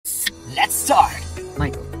start.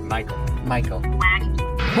 Michael.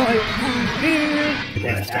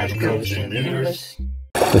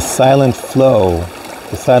 The silent flow,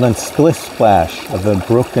 the silent splish splash of the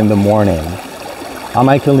brook in the morning. I'm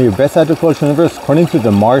michaeln, your best agricultural universe according to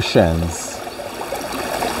the Martians.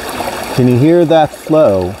 Can you hear that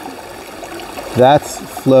flow? That's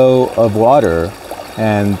flow of water,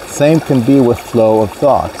 and same can be with flow of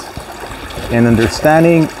thought. And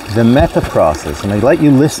understanding the meta process, and I'd let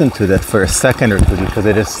you listen to that for a second or two because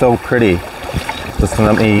it is so pretty. Just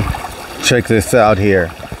let me check this out here.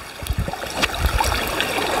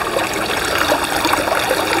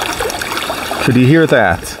 Could you hear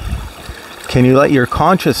that? Can you let your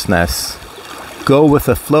consciousness go with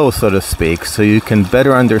the flow, so to speak, so you can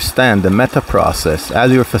better understand the meta process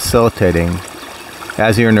as you're facilitating,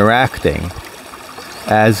 as you're interacting,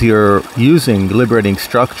 as you're using liberating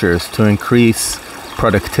structures to increase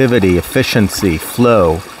productivity, efficiency,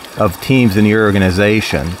 flow of teams in your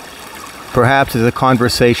organization? Perhaps it's a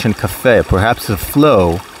conversation cafe, perhaps a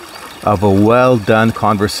flow of a well-done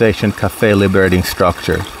conversation cafe liberating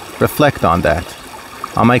structure. Reflect on that.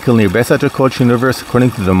 I'm michaeln, your best agricultural universe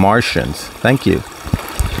according to the Martians. Thank you.